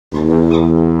Trying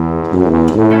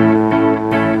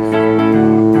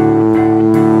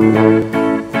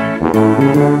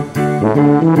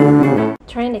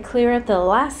to clear up the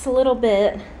last little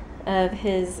bit of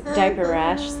his diaper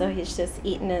rash, so he's just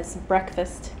eating his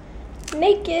breakfast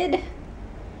naked.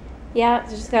 Yeah,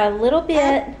 just got a little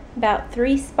bit, about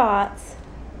 3 spots.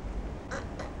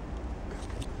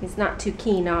 He's not too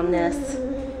keen on this.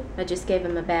 I just gave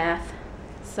him a bath.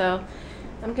 So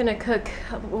I'm gonna cook,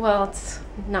 well, it's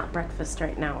not breakfast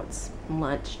right now, it's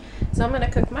lunch. So I'm gonna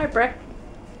cook my break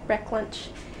lunch.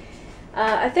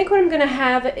 I think what I'm gonna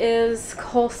have is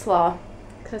coleslaw,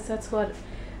 because that's what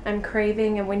I'm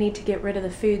craving, and we need to get rid of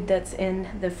the food that's in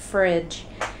the fridge.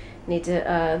 Need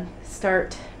to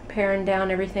start paring down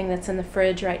everything that's in the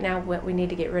fridge right now. What we need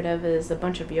to get rid of is a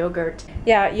bunch of yogurt.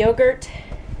 Yeah, yogurt,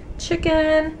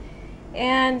 chicken,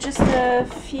 and just a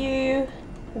few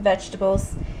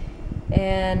vegetables,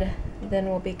 and then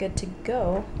we'll be good to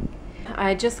go.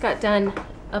 I just got done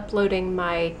uploading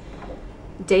my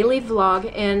daily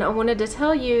vlog, and I wanted to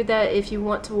tell you that if you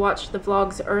want to watch the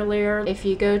vlogs earlier, if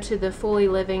you go to the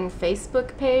FoolyLiving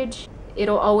Facebook page,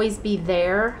 it'll always be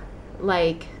there,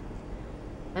 like,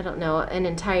 I don't know, an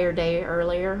entire day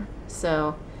earlier.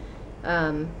 So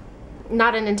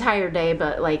not an entire day,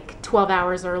 but like 12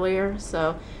 hours earlier,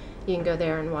 so you can go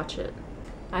there and watch it.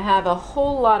 I have a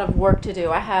whole lot of work to do.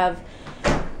 I have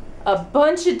a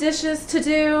bunch of dishes to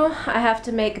do. I have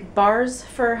to make bars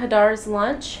for Hadar's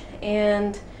lunch,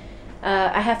 and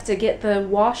I have to get the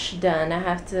wash done. I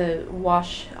have to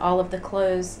wash all of the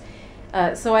clothes.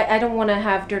 So I don't want to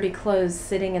have dirty clothes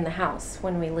sitting in the house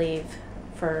when we leave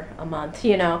for a month,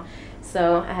 you know.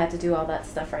 So I had to do all that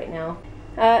stuff right now.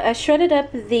 I shredded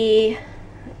up the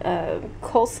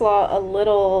coleslaw a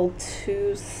little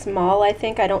too small, I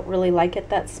think. I don't really like it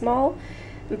that small,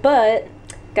 but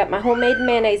got my homemade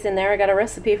mayonnaise in there. I got a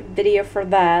recipe video for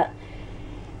that,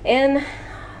 and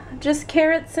just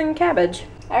carrots and cabbage.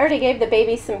 I already gave the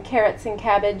baby some carrots and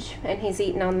cabbage, and he's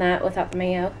eating on that without the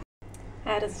mayo.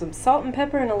 Added some salt and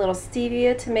pepper and a little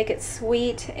stevia to make it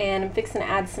sweet, and I'm fixing to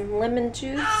add some lemon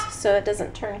juice so it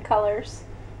doesn't turn colors.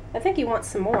 I think he wants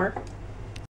some more.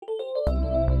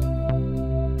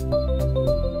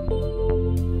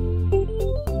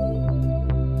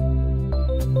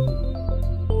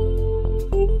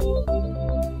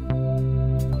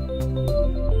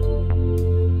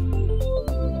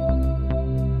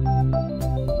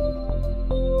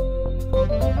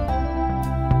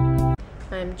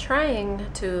 I'm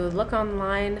trying to look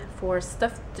online for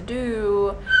stuff to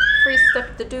do, free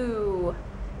stuff to do.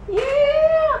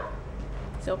 Yeah!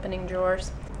 It's opening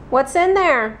drawers. What's in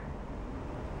there?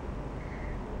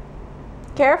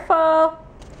 Careful!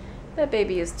 That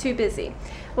baby is too busy.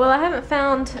 Well, I haven't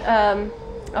found a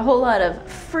whole lot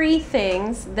of free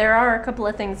things. There are a couple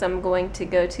of things I'm going to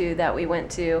go to that we went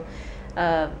to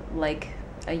like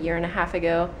a year and a half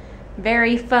ago.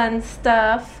 Very fun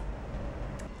stuff.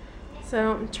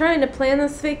 So I'm trying to plan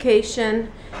this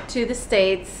vacation to the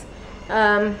States.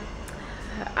 I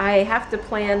have to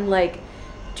plan like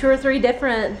 2 or 3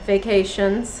 different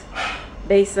vacations,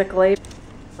 basically.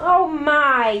 Oh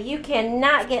my, you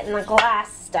cannot get in the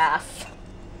glass stuff.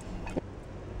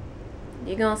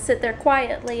 You're gonna sit there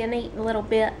quietly and eat a little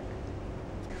bit.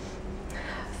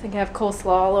 I think I have coleslaw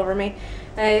all over me.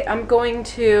 I'm going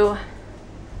to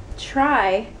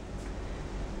try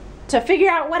to figure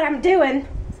out what I'm doing.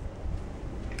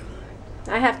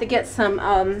 I have to get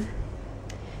some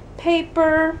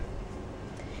paper,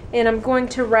 and I'm going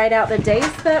to write out the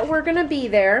days that we're going to be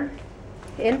there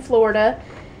in Florida,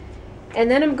 and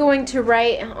then I'm going to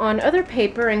write on other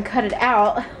paper and cut it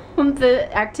out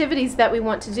the activities that we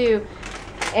want to do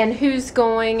and who's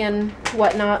going and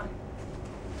whatnot,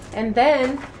 and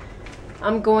then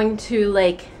I'm going to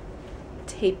like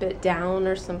tape it down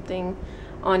or something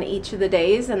on each of the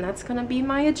days, and that's going to be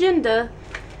my agenda.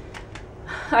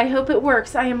 I hope it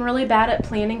works. I am really bad at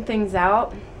planning things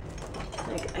out.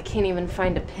 I can't even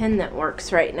find a pen that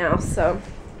works right now, so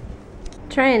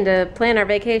trying to plan our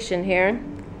vacation here.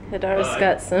 Hadar's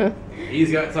got some.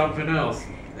 He's got something else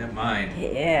in mind.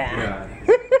 Yeah.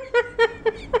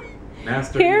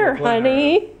 Master here,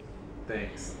 honey.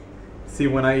 Thanks. See,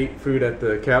 when I eat food at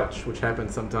the couch, which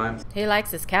happens sometimes. He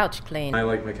likes his couch clean. I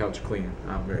like my couch clean.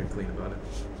 I'm very clean about it.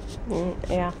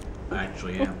 Yeah. I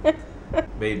actually am.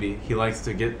 Maybe he likes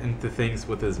to get into things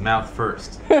with his mouth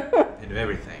first and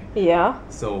everything. Yeah.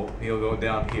 So he'll go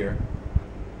down here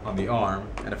on the arm,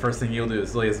 and the first thing he'll do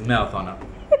is lay his mouth on it.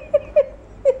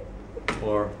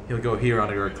 Or he'll go here on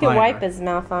a recliner. He'll wipe his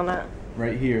mouth on it.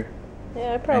 Right here.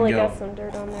 Yeah, I probably got some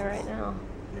dirt on there right now.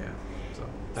 Yeah. So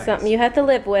thanks. Something you have to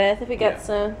live with if you got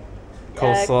some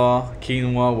coleslaw,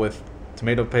 quinoa with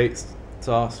tomato paste,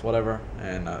 sauce, whatever,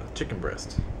 and chicken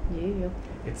breast. Yeah.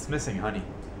 It's missing honey.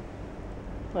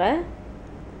 What?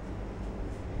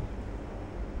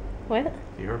 What?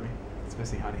 You heard me. It's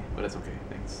missing honey, but it's okay.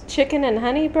 Thanks. Chicken and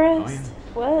honey breast?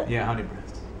 Oh, yeah. What? Yeah, honey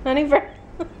breast. Honey breast.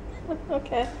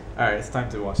 Okay. Alright, it's time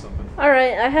to watch something.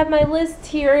 Alright, I have my list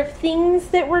here of things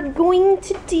that we're going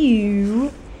to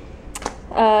do.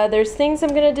 There's things I'm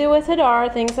going to do with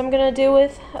Hadar, things I'm going to do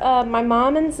with my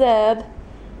mom and Zeb.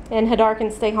 And Hadar can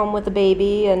stay home with the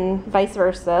baby and vice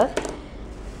versa.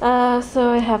 So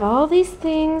I have all these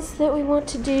things that we want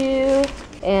to do.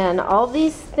 And all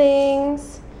these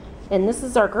things. And this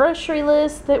is our grocery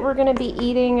list that we're going to be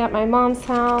eating at my mom's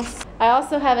house. I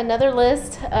also have another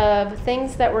list of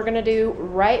things that we're going to do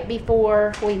right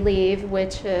before we leave,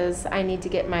 which is I need to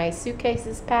get my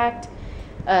suitcases packed.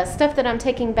 Stuff that I'm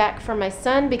taking back from my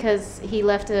son because he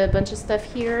left a bunch of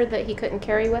stuff here that he couldn't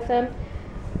carry with him.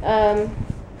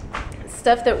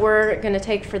 Stuff that we're going to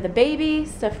take for the baby,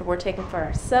 stuff that we're taking for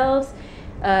ourselves,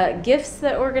 gifts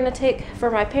that we're going to take for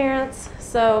my parents.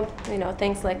 So, you know,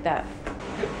 things like that.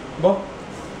 Bo.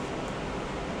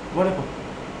 Boleh po.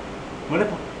 Boleh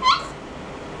po.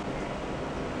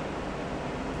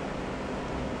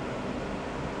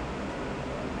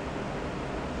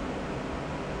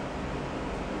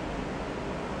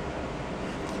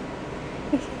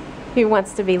 He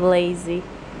wants to be lazy.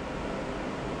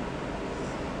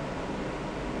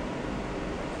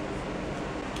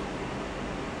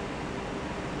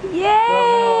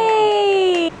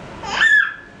 Yay!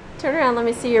 Turn around, let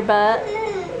me see your butt.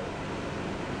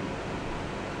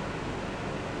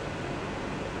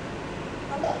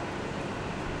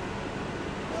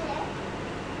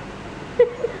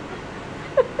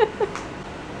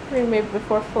 Remove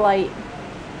before flight.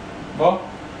 Bo.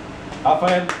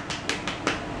 Rafael.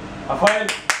 Rafael.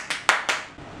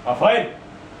 Rafael.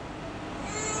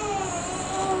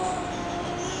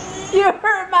 You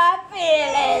hurt my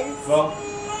feelings. Bo.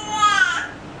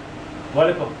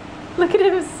 Boleh po. Look at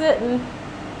him sitting.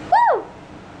 Woo!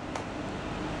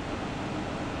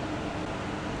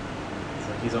 It's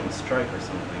like he's on a strike or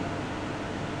something.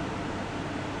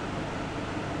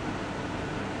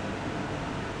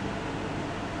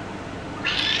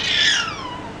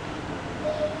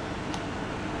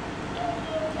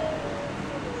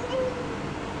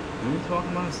 He's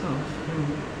talking about himself.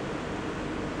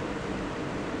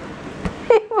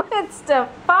 He wants to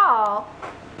fall.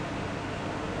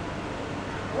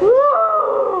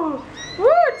 Woo!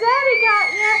 Woo! Daddy got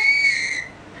you.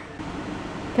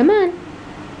 Come on.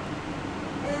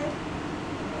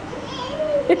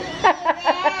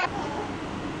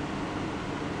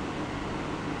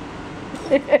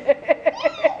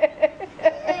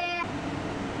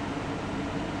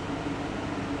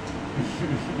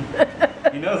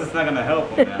 He knows it's not gonna help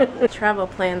him now. Travel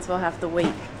plans will have to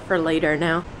wait for later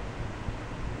now.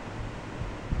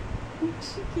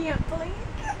 She can't blink.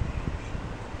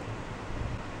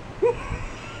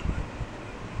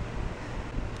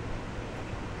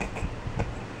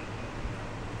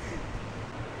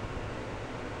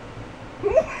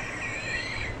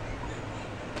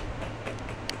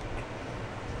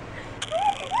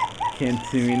 Can't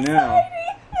see me now.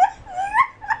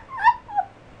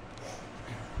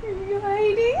 Are you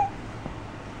hiding?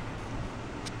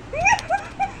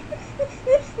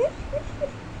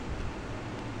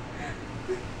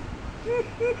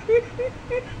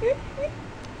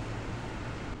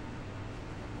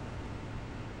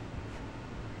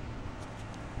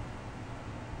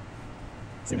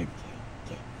 See me.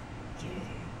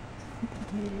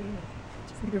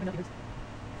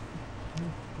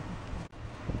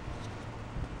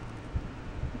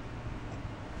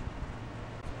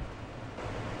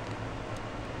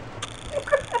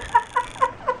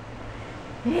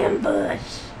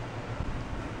 Ambush.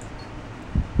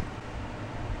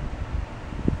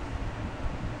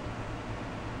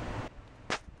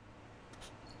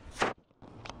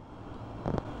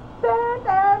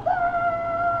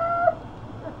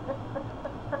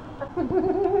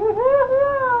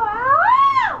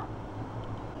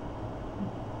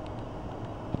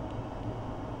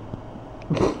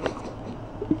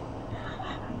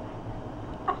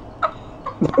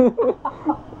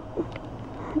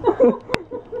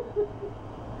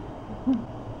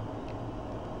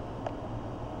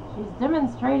 She's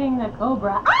demonstrating the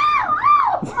cobra.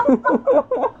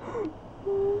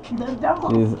 The double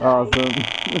She's strike. awesome.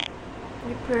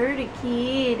 You pretty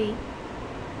kitty.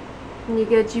 And you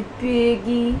got your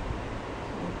piggy.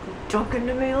 Talking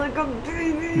to me like a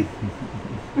baby.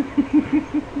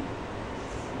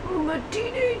 I'm a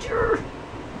teenager.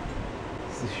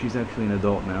 She's actually an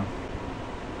adult now.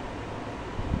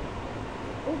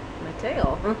 Oh, my her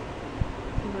tail.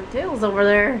 Her tail's over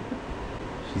there.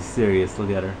 She's serious. Look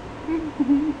at her.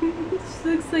 She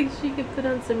looks like she could put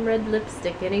on some red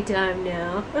lipstick anytime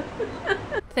now.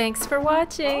 Thanks for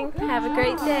watching. Have a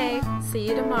great day. See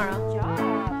you tomorrow.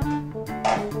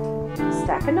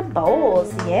 Stacking the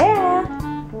bowls, yeah.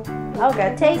 I'll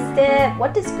go taste it.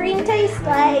 What does green taste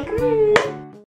like?